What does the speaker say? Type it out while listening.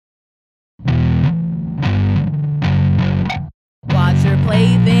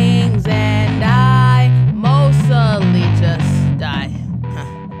playthings and I mostly just die.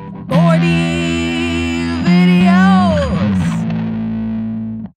 Boredy videos.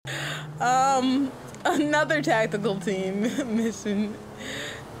 Another tactical team mission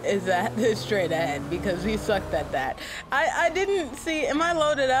is that straight ahead because he sucked at that. I didn't see. Am I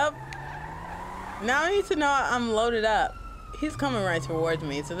loaded up? Now I need to know I'm loaded up. He's coming right towards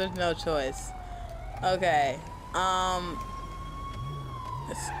me, so there's no choice. Okay.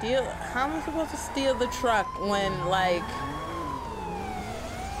 Steal. How am I supposed to steal the truck when, like?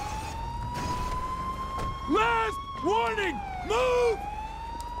 Last warning! Move!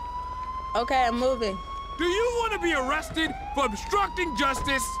 Okay, I'm moving. Do you want to be arrested for obstructing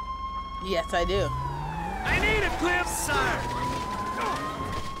justice? Yes, I do. I need a clear sir.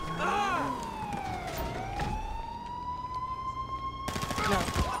 No.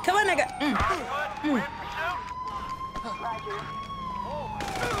 Come on, nigga.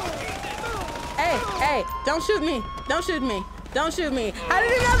 Hey, don't shoot me. Don't shoot me. Don't shoot me. How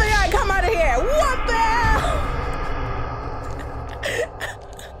did another guy come out of here? What the hell?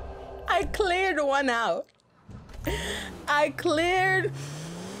 I cleared one out. I cleared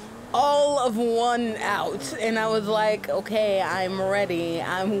all of one out. And I was like, okay, I'm ready.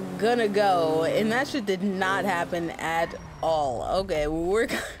 I'm gonna go. And that shit did not happen at all. Okay, we're...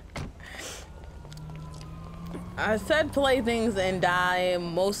 I said playthings and die,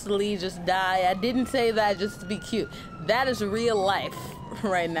 mostly just die. I didn't say that just to be cute. That is real life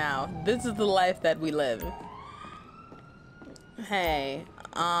right now. This is the life that we live. Hey,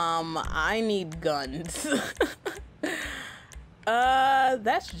 I need guns.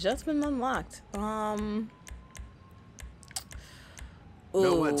 That's just been unlocked. Know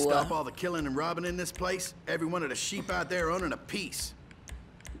what? Stop all the killing and robbing in this place. Every one of the sheep out there owning a piece.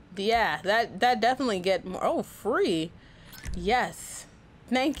 Yeah, that definitely get more. Oh, free. Yes.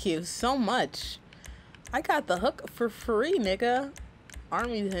 Thank you so much. I got the hook for free, nigga.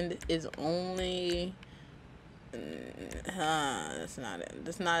 Army's End is only that's not it.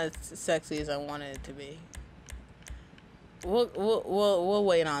 That's not as sexy as I wanted it to be. We'll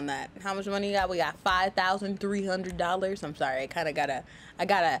wait on that. How much money you got? We got $5,300. I'm sorry, I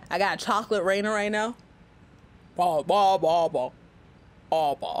got a chocolate rainer right now. Ba ba ba ba.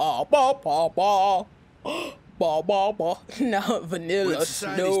 Ba ba ba ba ba. Ba ba ba. No, vanilla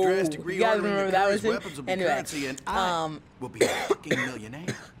snow. You guys remember that was it? Anyway, will be a fucking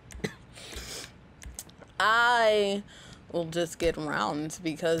millionaire. I will just get rounds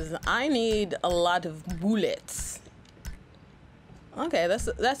because I need a lot of bullets. Okay, that's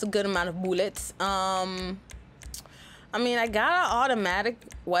a good amount of bullets. I mean, I got an automatic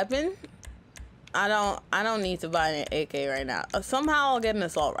weapon. I don't need to buy an AK right now. Somehow I'll get an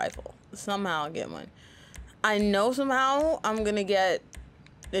assault rifle. Somehow I'll get one. I know somehow I'm gonna get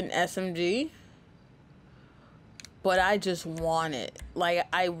an SMG, but I just want it. Like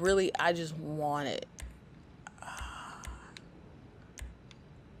I just want it.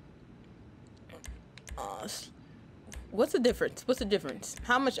 What's the difference? What's the difference?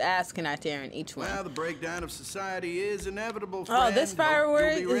 How much ass can I tear in each one? Well, the breakdown of society is inevitable, friend. Oh, this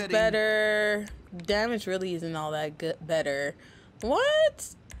firework be is better. Damage really isn't all that good. Better.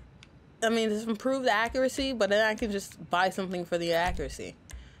 What? I mean, this improved accuracy, but then I can just buy something for the accuracy.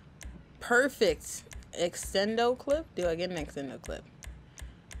 Perfect. Extendo clip? Do I get an extendo clip?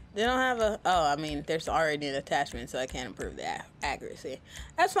 They don't have a... Oh, I mean, there's already an attachment, so I can't improve the accuracy.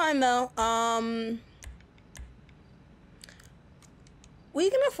 That's fine, though. We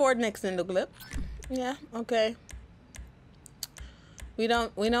can afford an extendo clip. Yeah, okay. We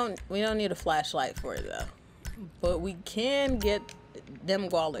don't need a flashlight for it, though. But we can get them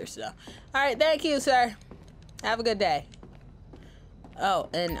gwallers, though. All right, thank you, sir. Have a good day. Oh,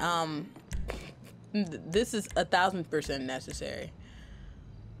 and this is 1,000% necessary.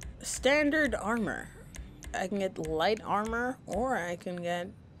 Standard armor. I can get light armor, or I can get...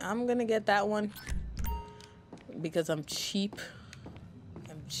 I'm gonna get that one because I'm cheap.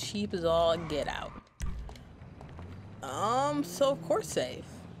 I'm cheap as all get out. So of course save.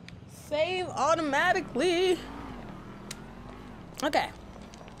 Save automatically. Okay.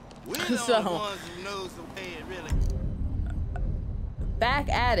 So back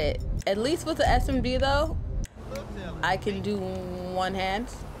at it. At least with the SMG though, I can do one hand.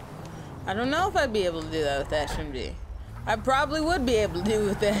 I don't know if I'd be able to do that with the SMG. I probably would be able to do it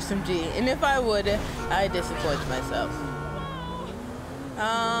with the SMG, and if I would, I disappoint myself.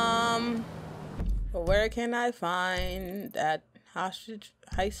 Where can I find that hostage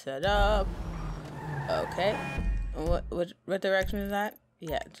heist set up? Okay. What direction is that?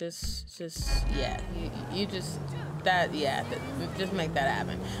 Yeah, yeah, you just, that, yeah, just make that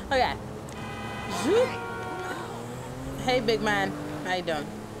happen. Okay. Zoop. Hey, big man. How you doing?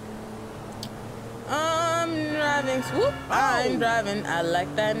 I'm driving. Swoop. I'm driving. I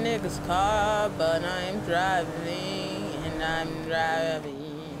like that nigga's car, but I'm driving, and I'm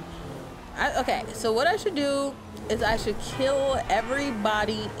driving. Okay, so what I should do is I should kill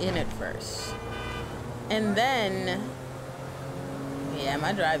everybody in it first. And then, yeah,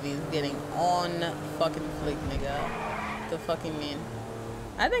 my driving is getting on fucking fleek, nigga. The fucking mean.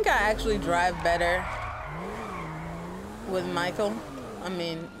 I think I actually drive better with Michael. I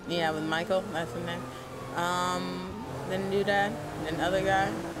mean, yeah, with Michael, that's his name. Then do that, then other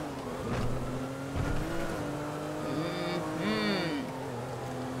guy.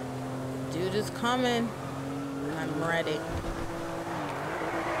 Dude is coming. I'm ready.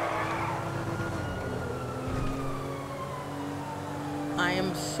 I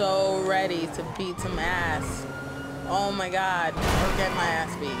am so ready to beat some ass. Oh my god, or get my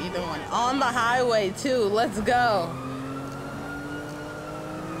ass beat, either one. On the highway too, let's go.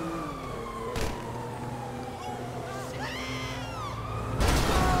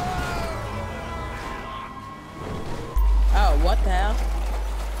 Oh, what the hell?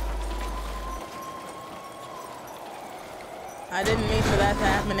 I didn't mean for that to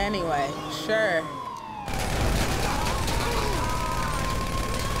happen anyway. Sure.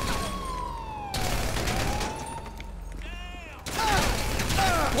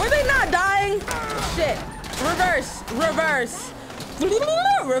 Were they not dying? Shit. Reverse. Reverse.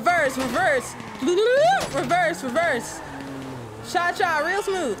 Reverse. Reverse. Reverse. Reverse. Shot, shot, real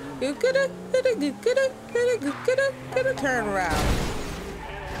smooth. Coulda turn around.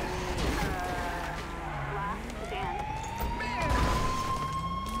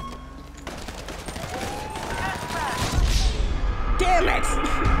 Damn it!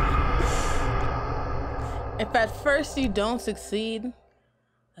 If at first you don't succeed,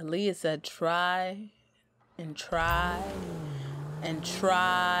 Aaliyah said try and try and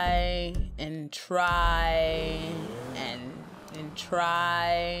try and try and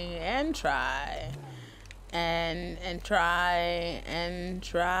try and try and try and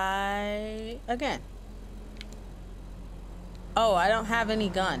try again. Oh, I don't have any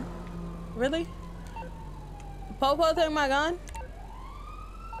gun. Really? Popo take my gun?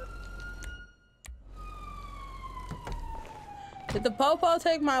 Did the Popo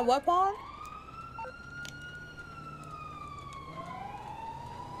take my weapon?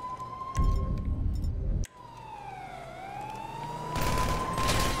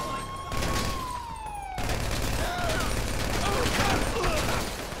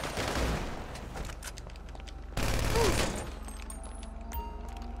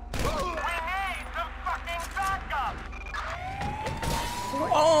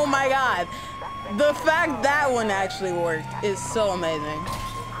 Oh my god. The fact that one actually worked is so amazing.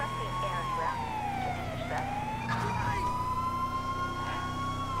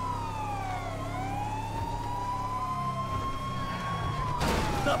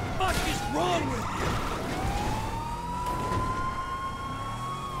 The fuck is wrong with you?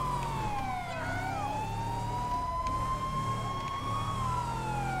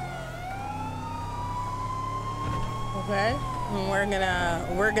 Okay. And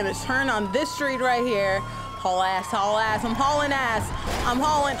we're gonna turn on this street right here. Haul ass, haul ass. I'm hauling ass. I'm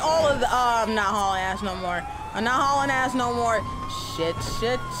hauling all of the. I'm not hauling ass no more. I'm not hauling ass no more. Shit,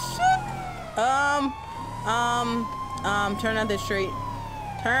 shit, shit. Turn on this street.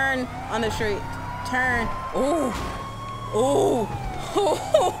 Turn on the street. Turn. Ooh, ooh.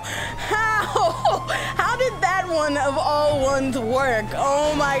 How did that one of all ones work?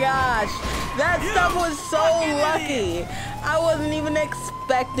 Oh my gosh. That stuff was so lucky. I wasn't even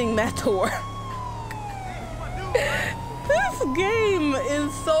expecting that to work. This game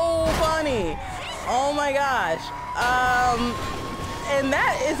is so funny. Oh my gosh. And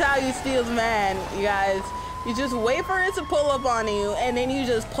that is how you steal the man, you guys. You just wait for it to pull up on you, and then you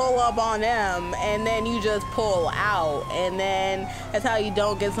just pull up on them, and then you just pull out, and then that's how you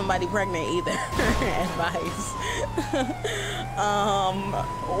don't get somebody pregnant either. Advice.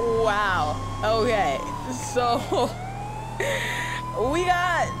 Wow. Okay, so we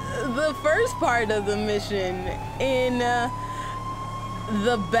got the first part of the mission in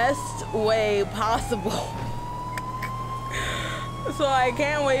the best way possible. So I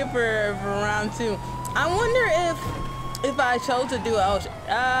can't wait for round 2. I wonder if I chose to do oh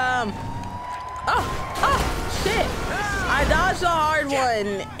shit, I dodged a hard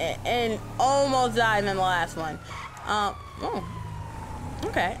one and almost died in the last one. Oh,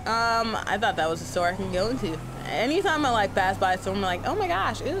 okay. I thought that was a store I can go into. anytime I like pass by someone, I'm like, oh my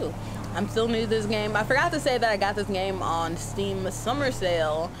gosh, ooh. I'm still new to this game. I forgot to say that I got this game on Steam Summer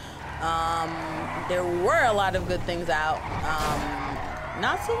Sale. There were a lot of good things out.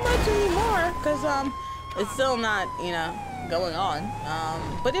 Not so much anymore, because it's still not, you know, going on.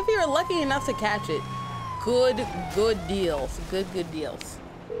 But if you're lucky enough to catch it, good deals. Good deals.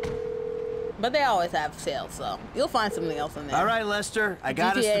 But they always have sales, so you'll find something else in there. All right, Lester, I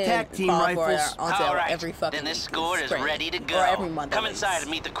got us the GTA tac team and Fall Guard rifles. are on sale All right, every fucking then this score is spring. ready to Or go. every month, Come at least. inside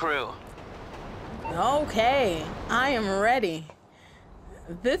and meet the crew. Okay, I am ready.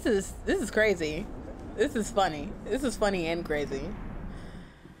 This is crazy. This is funny. This is funny and crazy.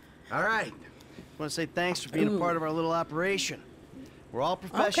 All right. I want to say thanks for being a part of our little operation. We're all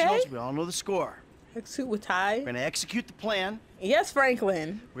professionals. Okay. We all know the score. Suit with tie. We're going to execute the plan. Yes,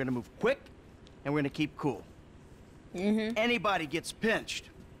 Franklin. We're going to move quick, and we're going to keep cool. Anybody gets pinched.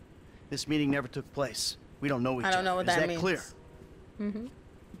 This meeting never took place. We don't know each other. I don't know what Is that that means. clear?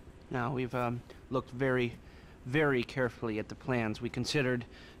 Now, we've looked very, very carefully at the plans. We considered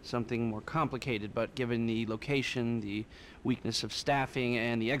something more complicated, but given the location, the weakness of staffing,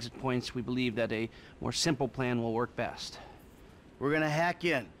 and the exit points, we believe that a more simple plan will work best. We're going to hack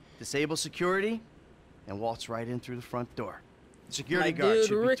in, disable security, and waltz right in through the front door. The security My guard dude,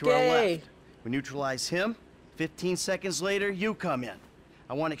 should be to our Ricky. left. We neutralize him. 15 seconds later, you come in.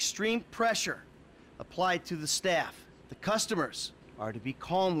 I want extreme pressure applied to the staff. The customers are to be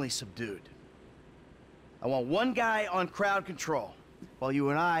calmly subdued. I want one guy on crowd control while you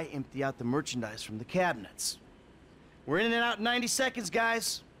and I empty out the merchandise from the cabinets. We're in and out in 90 seconds,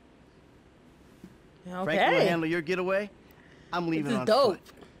 guys. Okay. Frank will handle your getaway. I'm leaving This is on dope.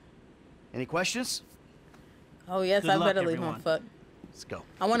 foot. Any questions? Oh yes, Good I luck, better leave everyone. on foot. Let's go.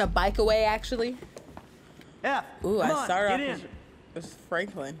 I want to bike away actually. Yeah. Ooh, come I on, started get off in. as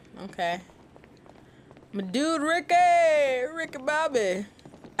Franklin. Okay. My dude Ricky Bobby.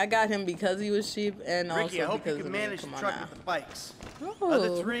 I got him because he was cheap and Ricky, I also hope you because can of me. manage the Come on truck now. with the bikes. Oh,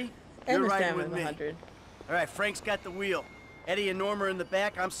 Other three, you're and the riding stamina with me. 100. All right, Frank's got the wheel. Eddie and Norma are in the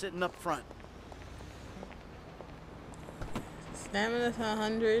back. I'm sitting up front. Stamina's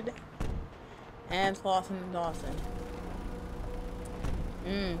 100 and Slauson and Dawson.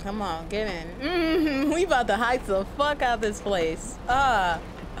 Come on, get in. We about to hike the fuck out this place.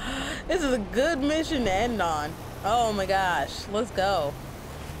 This is a good mission to end on. Oh my gosh, let's go.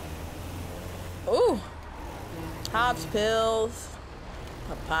 Ooh, Pops pills.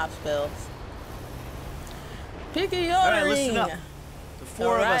 Pops pills. Pick a All right, ordering. listen up. The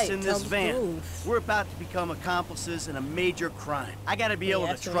four of us Alright, in tell this the van, truth. we're about to become accomplices in a major crime. I gotta be able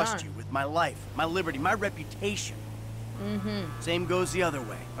Yes, to we trust are. you with my life, my liberty, my reputation. Same goes the other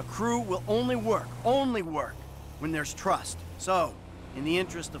way. A crew will only work when there's trust. So, in the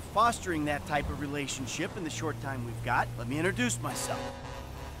interest of fostering that type of relationship in the short time we've got, let me introduce myself.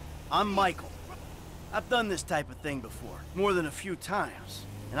 I'm Michael. I've done this type of thing before, more than a few times.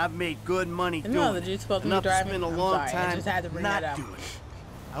 And I've made good money doing know that you're supposed to be enough driving? spend a I'm long sorry, I time just had to bring not that up. doing it.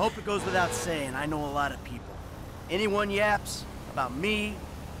 I hope it goes without saying, I know a lot of people. Anyone yaps about me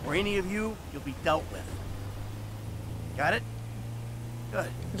or any of you, you'll be dealt with. Got it? Good.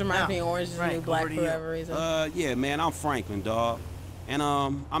 It reminds Now, me of Orange is the Frank, New Black over to for you. whatever reason. Yeah, man, I'm Franklin, dog. And,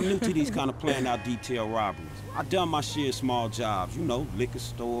 I'm new to these kind of planned out detail robberies. I done my share of small jobs, you know, liquor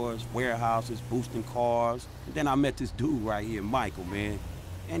stores, warehouses, boosting cars. And then I met this dude right here, Michael, man.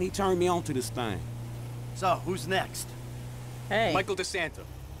 And he turned me on to this thing. So, who's next? Hey. Michael DeSanta,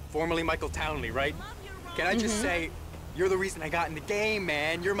 formerly Michael Townley, right? Can I just say, you're the reason I got in the game,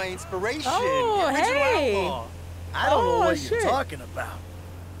 man. You're my inspiration. Oh, Original hey. outlaw. I don't know Oh, what shit. you're talking about.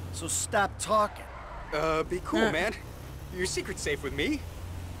 So stop talking. Be cool, man. Your secret's safe with me.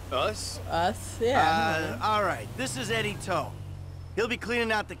 Us. Us? Yeah. All right, this is Eddie Toe. He'll be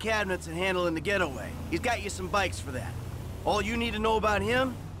cleaning out the cabinets and handling the getaway. He's got you some bikes for that. All you need to know about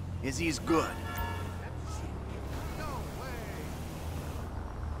him is he's good.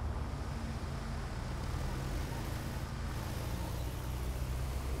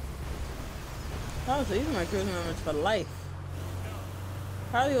 Oh, so these are my cruising moments for life.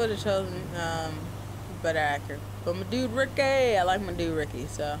 Probably would have chosen better actor. But my dude Ricky, I like my dude Ricky,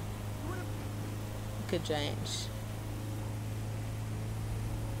 so it could change.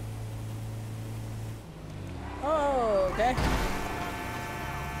 Oh, okay.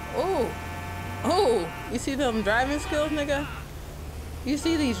 Oh, oh, you see them driving skills, nigga? You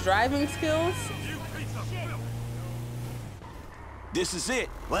see these driving skills? This is it.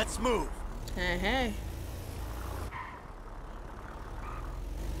 Let's move. Hey, hey.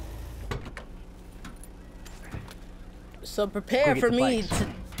 So prepare Go get for the me bikes.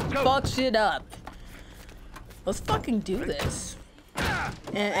 to fuck shit up. Let's fucking do this.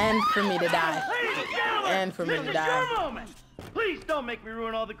 And for me to die. And for me to die. Please don't make me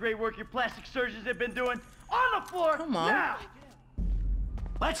ruin all the great work your plastic surgeons have been doing on the floor. Come on. Now.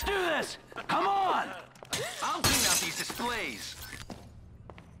 Let's do this. Come on. I'll clean out these displays.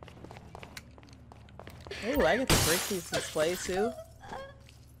 Ooh, I get to break these displays too.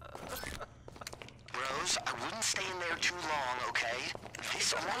 Rose, I wouldn't stay in there too long, okay?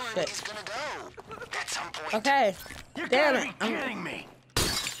 This one is gonna go at some point. Okay. You Damn gotta it. be kidding me.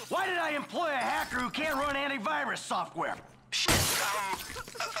 Why did I employ a hacker who can't run antivirus software? Shit,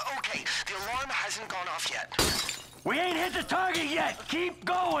 okay, the alarm hasn't gone off yet. We ain't hit the target yet. Keep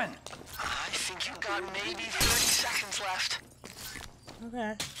going. I think you've got maybe 30 seconds left.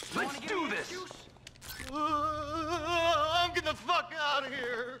 Okay. Let's do this. I'm getting the fuck out of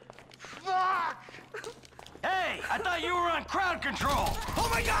here. Fuck! Hey, I thought you were on crowd control. Oh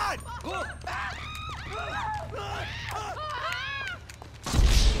my god!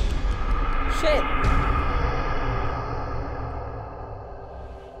 Shit.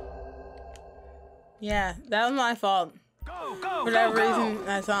 Yeah, that was my fault. Go, go, For that go, reason,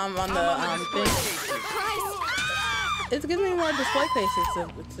 I saw him on the thing. It's giving me more display cases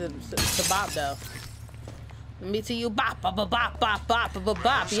to bop though. Me to you, bop, bop, bop, bop, bop, bop, bop,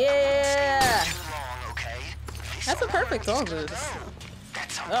 bop. Yeah. That's a perfect song for this.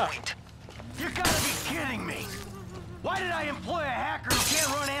 Oh. You gotta be kidding me. Why did I employ a hacker who can't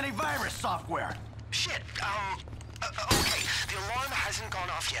run antivirus software? Shit, okay, the alarm hasn't gone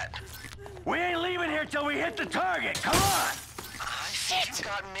off yet. We ain't leaving here till we hit the target. Come on. I think you've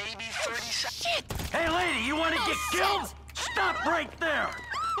got maybe 30 seconds. Hey, lady, you want to get killed? Stop right there.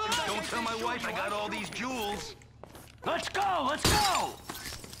 Don't tell my wife I got all these jewels. Let's go, let's go.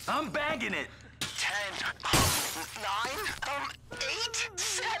 I'm bagging it. 10, 9, 8,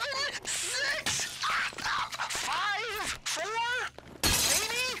 7, 6, 5, 4,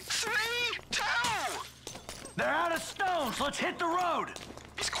 maybe 3, 2. They're out of stones. Let's hit the road.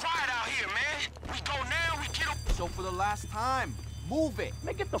 It's quiet out here, man. We go now, we get up. So for the last time, move it.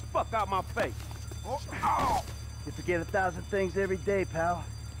 Man, get the fuck out my face. Oh. You forget 1,000 things every day, pal.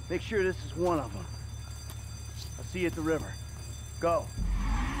 Make sure this is one of them. I'll see you at the river. Go.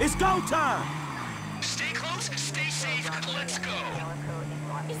 It's go time! Stay close, stay safe, let's go.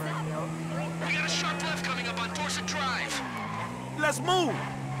 We got a sharp left coming up on Dorset Drive. Let's move!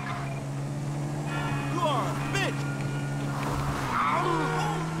 You are a bitch!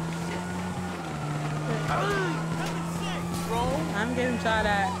 I'm getting shot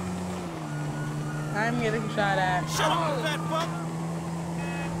at. I'm getting shot at. Shut up, fat fuck!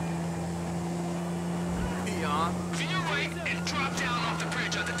 Beyond. Veer right and drop down off the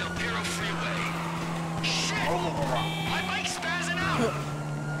bridge on the Del Perro Freeway. Shit! My bike's spazzing out!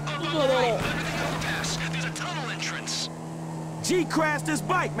 Up on the right, under the overpass, there's a tunnel entrance. G crashed his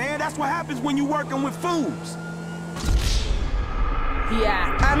bike, man. That's what happens when you working with fools.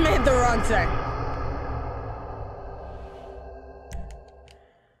 Yeah, I made the wrong turn.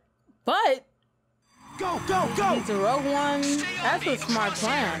 But Go, go, go! it's a rogue one. That's a smart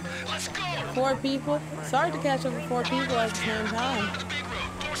plan. Let's go! 4 people. It's hard to catch up with 4 people at the same time. The big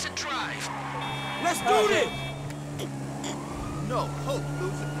road, Dorset Drive. Let's do this! No hope,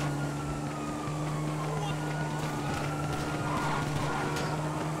 loser.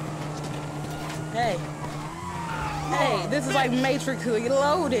 Hey. Hey, this is like Matrix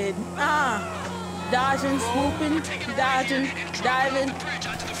Reloaded. Dodging, swooping, dodging, diving.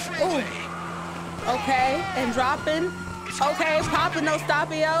 Ooh. Okay, and dropping. Okay, popping, no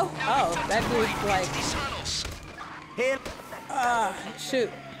stoppio. Oh, that dude's like, Head,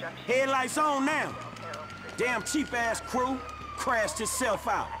 shoot. headlights on now. Damn cheap ass crew crashed himself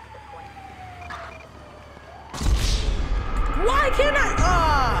out. Why can't I?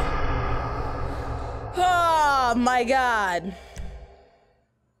 Oh my God.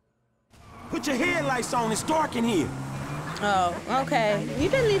 Put your headlights on, it's dark in here. Oh, okay. You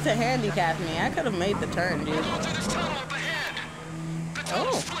didn't need to handicap me. I could have made the turn, dude. Go through this tunnel up ahead. The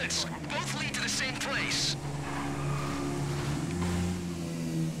tunnel Oh. splits. Both lead to the same place.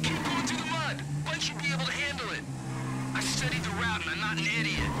 Keep going through the mud. Bike should be able to handle it. I studied the route and I'm not an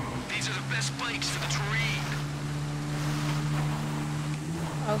idiot. These are the best bikes for the terrain.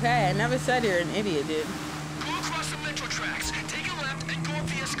 Okay, I never said you're an idiot, dude. Go across the metro tracks. Take a left and go up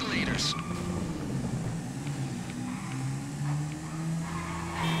the escalators.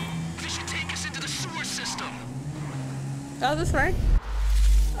 This should take us into the sewer system. Oh, this is Frank?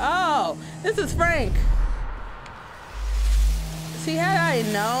 Oh, this is Frank. See, had I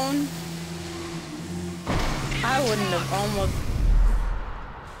known, I wouldn't have almost...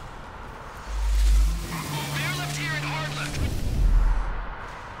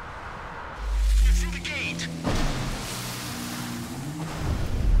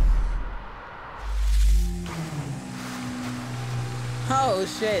 Oh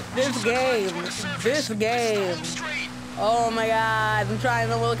shit, this game. Oh my god, I'm trying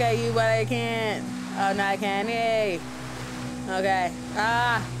to look at you, but I can't. Oh, no, I can. Yay. Okay.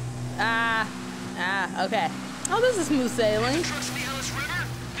 Okay. Oh, this is smooth sailing.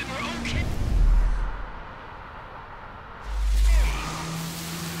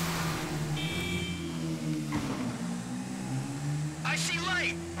 I see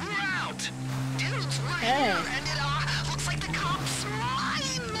light. We're out. Dudes, we're Hey. here, and it looks like the cops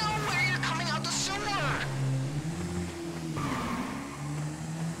might know where you're coming out the sewer.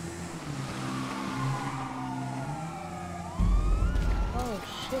 Oh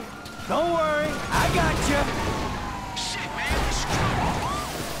shit. Don't worry, I got you. Shit, man, this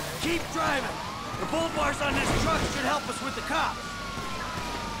truck. Keep driving. The bull bars on this truck should help us with the cops.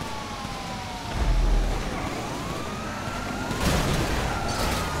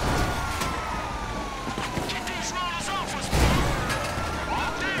 Get these rollers off us.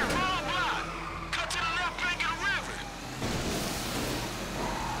 There, roll cut to the left bank of the river.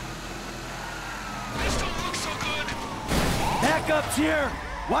 This don't look so good. Backup's here.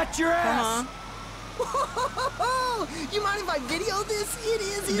 Watch your ass. You mind if I video this? It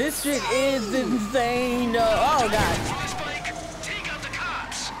is This shit is insane. Oh god. This bike, take out the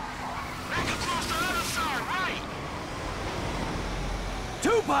cops. Back across the other side, right?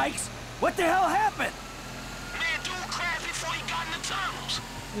 2 bikes? What the hell happened? Man, dude crashed before he got in the tunnels.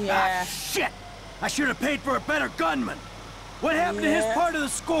 Yeah. Ah, shit! I should have paid for a better gunman. What happened to his part of the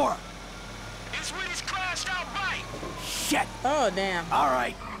score? It's with his crashed out bike. Shit! Oh damn. All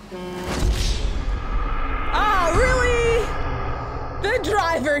right. Oh really? The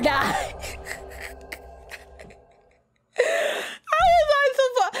driver guy. How was I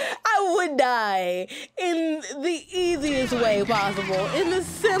supposed? I would die in the easiest way possible, in the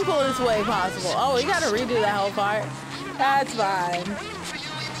simplest way possible. Oh, we gotta redo that whole part. That's fine.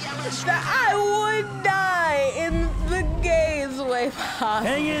 I would die in the gayest way possible.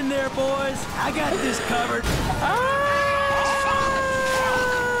 Hang in there, boys. I got this covered.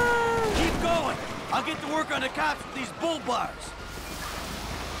 Keep going. I'll get to work on the cops with these bull bars.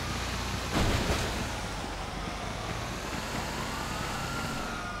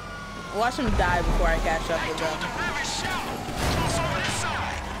 Watch him die before I catch up with them. The river's shallow. Cross over this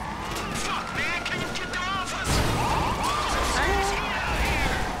side. Fuck, man, can you get them off us? It's heat out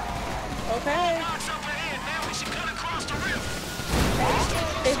here. Okay. Rocks overhead, man. We should cut across the river.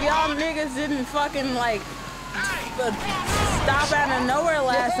 If y'all niggas didn't fucking like stop out of nowhere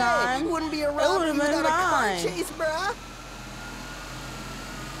last time, Wouldn't be a it would have been without a car fine. chase, bruh.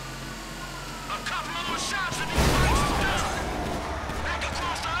 A couple of more shots and these bikes is done. Back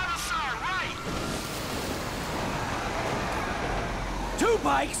across the other side, right? 2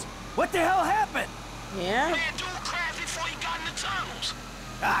 bikes? What the hell happened? Yeah. Man, dude crashed before he got in the tunnels.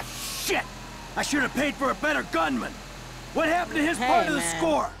 Ah, shit! I should have paid for a better gunman. What happened to his Hey, part of the man.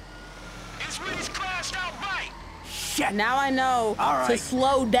 score? It's with his crashed out bike. Shit! Now I know All to right.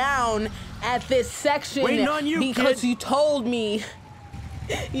 slow down at this section Waiting on you, because kid. you told me.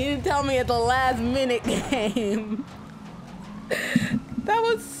 You didn't tell me at the last minute game. That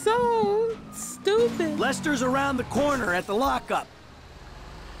was so stupid. Lester's around the corner at the lockup.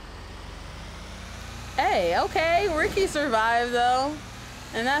 Hey, okay, Ricky survived though.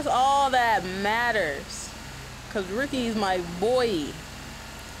 And that's all that matters. Cause Ricky's my boy.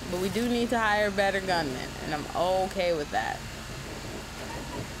 But we do need to hire better gunmen, and I'm okay with that.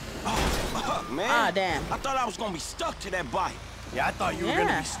 Oh, fuck, man. Ah, damn. I thought I was gonna be stuck to that bike. Yeah, I thought you were Yeah.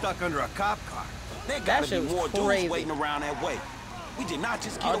 gonna be stuck under a cop car. There That gotta shit be was more crazy. dudes waiting around that way. We did not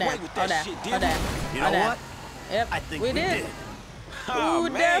just get Oh away damn, with oh that damn, shit, oh did we? damn. You oh know damn. what? Yep, I think we we did. did. Oh, We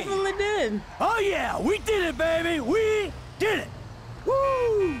man. definitely did. Oh yeah, we did it, baby! We did it!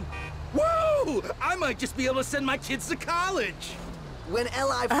 Woo! Woo! I might just be able to send my kids to college. When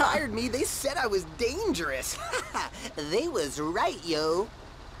LI fired me, they said I was dangerous. They was right, yo.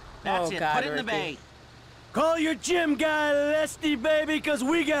 That's Oh, it. God, Put it in the Ricky. bay. Call your gym guy, Lesty, baby, because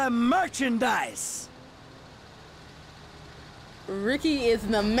we got merchandise. Ricky is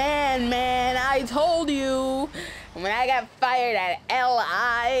the man. I told you. When I got fired at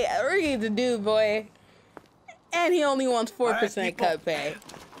LI, Ricky's the dude, boy. And he only wants 4% people. cut pay.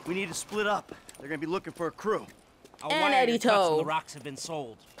 We need to split up. They're gonna be looking for a crew. And Eddie Toe. The rocks have been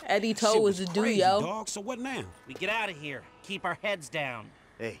sold. Eddie Toe Shit was the was dude, crazy, yo. dog. So what now? We get out of here. Keep our heads down.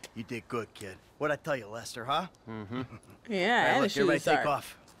 Hey, you did good, kid. What'd I tell you, Lester, huh? Yeah, All right, and the look, everybody shoes take are.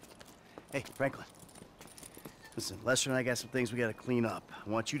 off. Hey, Franklin. Listen, Lester and I got some things we gotta clean up. I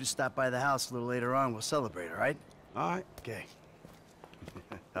want you to stop by the house a little later on. We'll celebrate, all right? All right. Okay.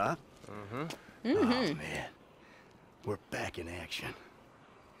 Huh? Oh, man. We're back in action.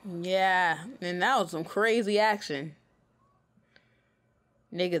 Yeah, and that was some crazy action.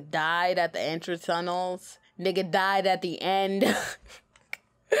 Nigga died at the entrance tunnels. Nigga died at the end. Back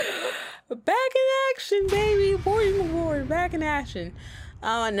in action, baby. Boredy McBored, back in action.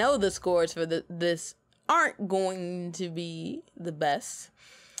 I know the scores for this aren't going to be the best.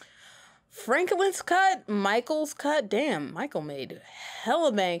 Franklin's cut, Michael's cut. Damn, Michael made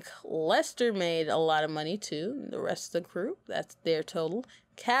hella bank. Lester made a lot of money too. The rest of the crew, that's their total.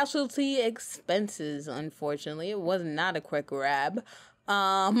 Casualty expenses, unfortunately. It was not a quick grab.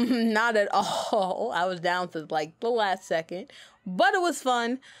 Not at all. I was down to like the last second. But it was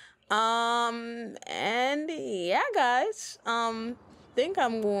fun. And yeah, guys. Think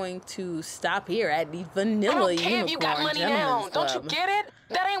I'm going to stop here at the Vanilla Unicorn. I don't care if you got money now. Don't you get it?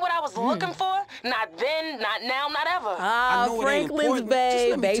 That ain't what I was looking for. Not then, not now, not ever. Franklin's Bay, Just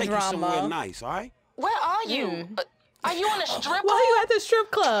let me Bay take drama. you somewhere nice, all right? Where are you? Are you in a strip club? Why are you at the strip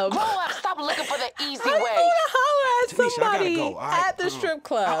club? Grow up. Stop looking for the easy way. I'm going to holler at Tanisha, somebody I gotta go, all right? at the strip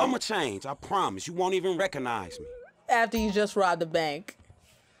club. I'm gonna change. I promise. You won't even recognize me. After you just robbed the bank.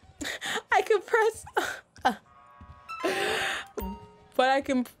 I can press... but I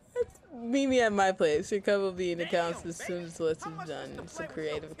can... Meet me at my place. Your cover will be in accounts as soon as the list is done. It's a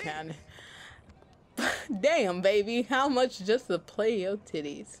creative account. Damn, baby. How much just to play your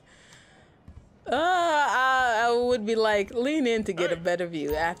titties? I would be like, lean in to get a better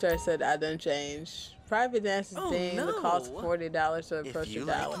view after I said I done change. Private dances thing, the cost $40 to approach $1. If you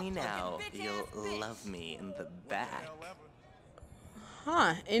like me now, you'll love me in the back.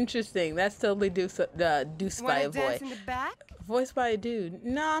 Huh, interesting. That's totally Deuce by a boy. In the back? Voiced by a dude.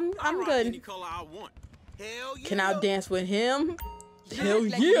 No, I'm good. Any color I want. Hell yeah. Can I dance with him? Hell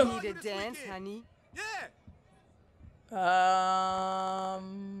Like yeah. you need a dance, honey. Yeah.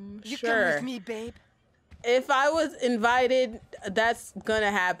 You Sure. come with me, babe. If I was invited, that's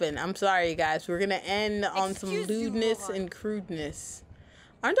gonna happen. I'm sorry, guys. We're gonna end on some lewdness and crudeness.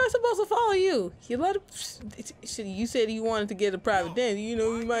 Aren't I supposed to follow you? You let it, you said you wanted to get a private dance. You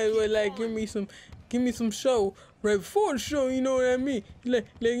know, you might as well like give me some show right before the show. You know what I mean? Like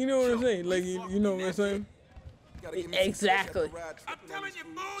you know what I'm saying? Like you know what I'm saying? Exactly. I'm telling you,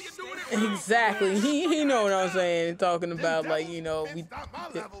 fool, you're doing it. Exactly. He know what I'm saying. Talking about like we.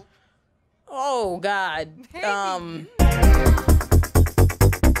 Oh God.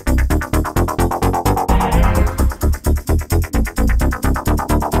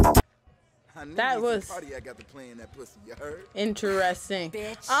 That was interesting.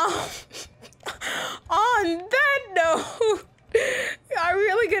 On that note, are we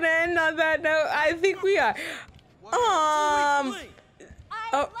really gonna end on that note? I think we are. Oh,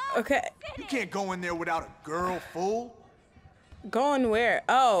 okay. You can't go in there without a girl, fool. Going where?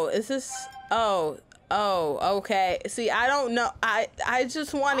 Oh, is this? Oh, okay. See, I don't know. I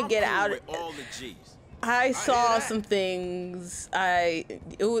just want to get out of all the G's. I saw some things.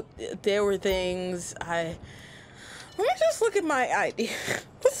 There were things. Let me just look at my ID.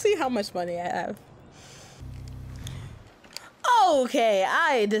 Let's see how much money I have. Okay,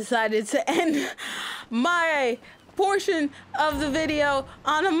 I decided to end my portion of the video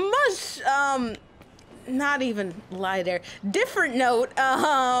on a much not even lighter, different note.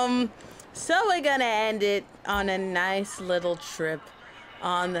 So we're gonna end it on a nice little trip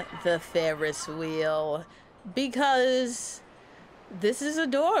on the Ferris wheel because this is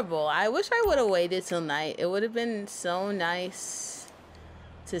adorable. I wish I would have waited till night. It would have been so nice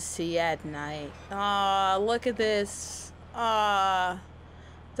to see at night. Aw, look at this. Aw,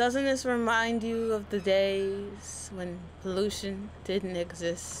 doesn't this remind you of the days when pollution didn't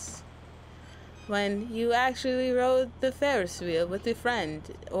exist? When you actually rode the Ferris wheel with a friend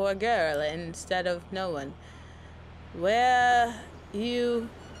or a girl instead of no one. Where you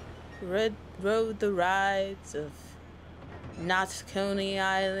rode the rides of not Coney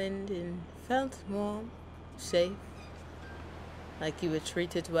Island and felt warm, safe, like you were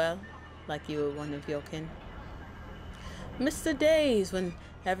treated well, like you were one of your kin. Missed the days when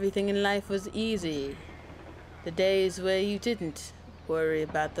everything in life was easy. The days where you didn't worry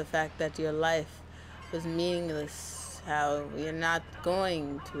about the fact that your life was meaningless, how you're not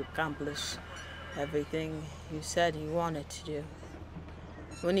going to accomplish everything you said you wanted to do.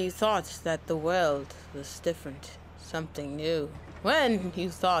 When you thought that the world was different, something new. When you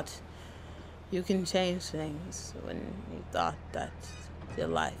thought you can change things. When you thought that your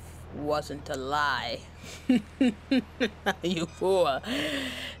life wasn't a lie. You fool.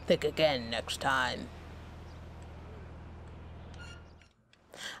 Think again next time.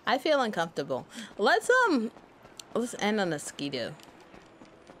 I feel uncomfortable. Let's end on a skidoo.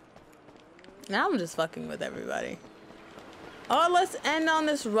 Now I'm just fucking with everybody. Oh, let's end on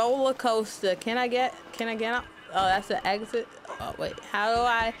this roller coaster. Can I get up? Oh, that's the exit. Oh, wait. How do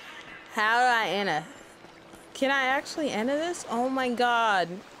I enter? Can I actually enter this? Oh my god.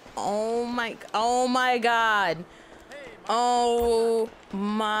 Oh my god. Oh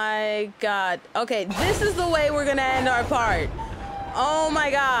my god. Okay, this is the way we're gonna end our part. Oh my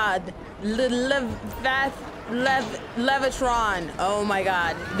god. Levitron. Oh my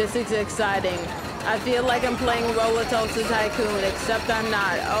god. This is exciting. I feel like I'm playing Roller Coaster Tycoon, except I'm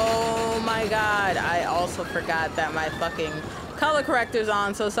not. Oh my god. I also forgot that my fucking color corrector's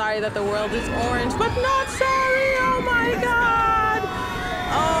on, so sorry that the world is orange, but not sorry. Oh my god.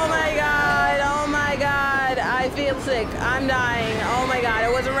 Oh my god. Oh my god. I feel sick. I'm dying. Oh my god.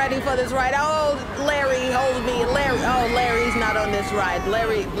 I wasn't ready for this ride. Oh, Larry, hold me. Larry. Oh, Larry's not on this ride.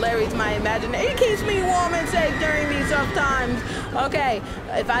 Larry's my imagination. He keeps me warm and safe during these tough times. Okay,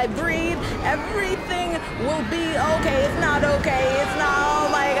 if I breathe, everything will be okay. It's not okay. It's not. Oh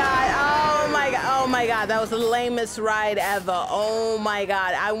my god. Oh my god. Oh my god. That was the lamest ride ever. Oh my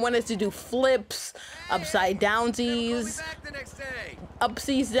god. I wanted to do flips, upside downsies,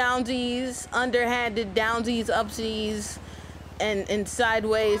 upsies, downsies, underhanded downsies, upsies, and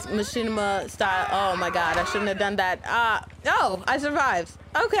sideways machinima style. Oh my god. I shouldn't have done that. Oh, I survived.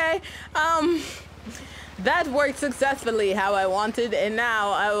 Okay. That worked successfully how I wanted, and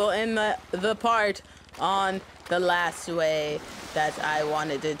now I will end the part on the last way that I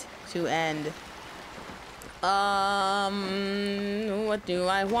wanted it to end. What do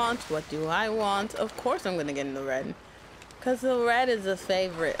I want? What do I want? Of course I'm gonna get in the red, because the red is a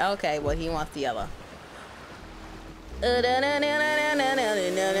favorite. Okay, well, he wants the yellow. I'm gonna end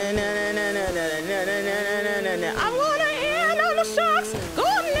on the sharks,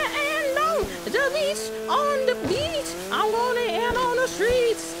 gonna end on the beach, I'm gonna end on the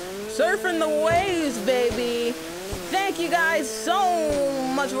streets, surfing the waves, baby. Thank you guys so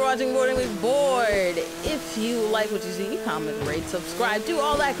much for watching Boredom Bored. If you like what you see, comment, rate, subscribe, do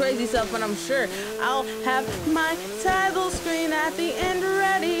all that crazy stuff, and I'm sure I'll have my title screen at the end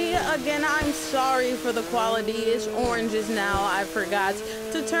ready. Again, I'm sorry for the quality. It's oranges now. I forgot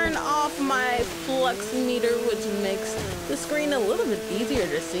to turn off my flux meter, which makes the screen a little bit easier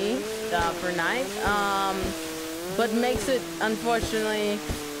to see for night, but makes it, unfortunately,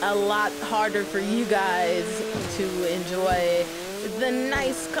 a lot harder for you guys to enjoy the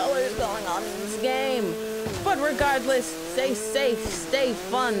nice colors going on in this game. But regardless, stay safe, stay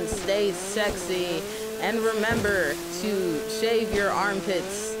fun, stay sexy, and remember to shave your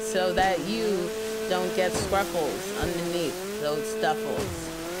armpits so that you don't get scruffles underneath those stuffles.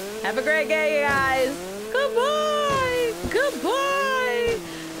 Have a great day, guys. Goodbye. Goodbye.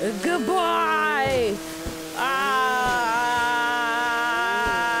 Goodbye. Goodbye.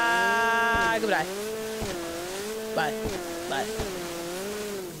 Bye. Bye.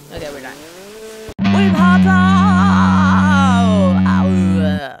 Okay, we're done.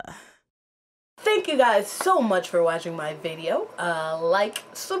 Thank you guys so much for watching my video. Like,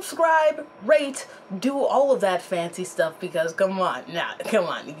 subscribe, rate, do all of that fancy stuff, because come on, come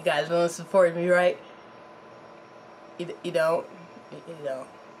on, you guys want to support me, right? You don't? You don't?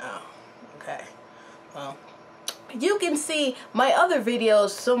 Oh, okay. Well, you can see my other videos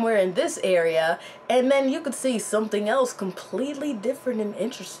somewhere in this area, and then you could see something else completely different and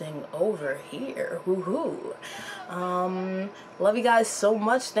interesting over here. Woohoo! Love you guys so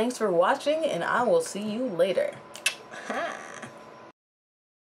much. Thanks for watching, and I will see you later.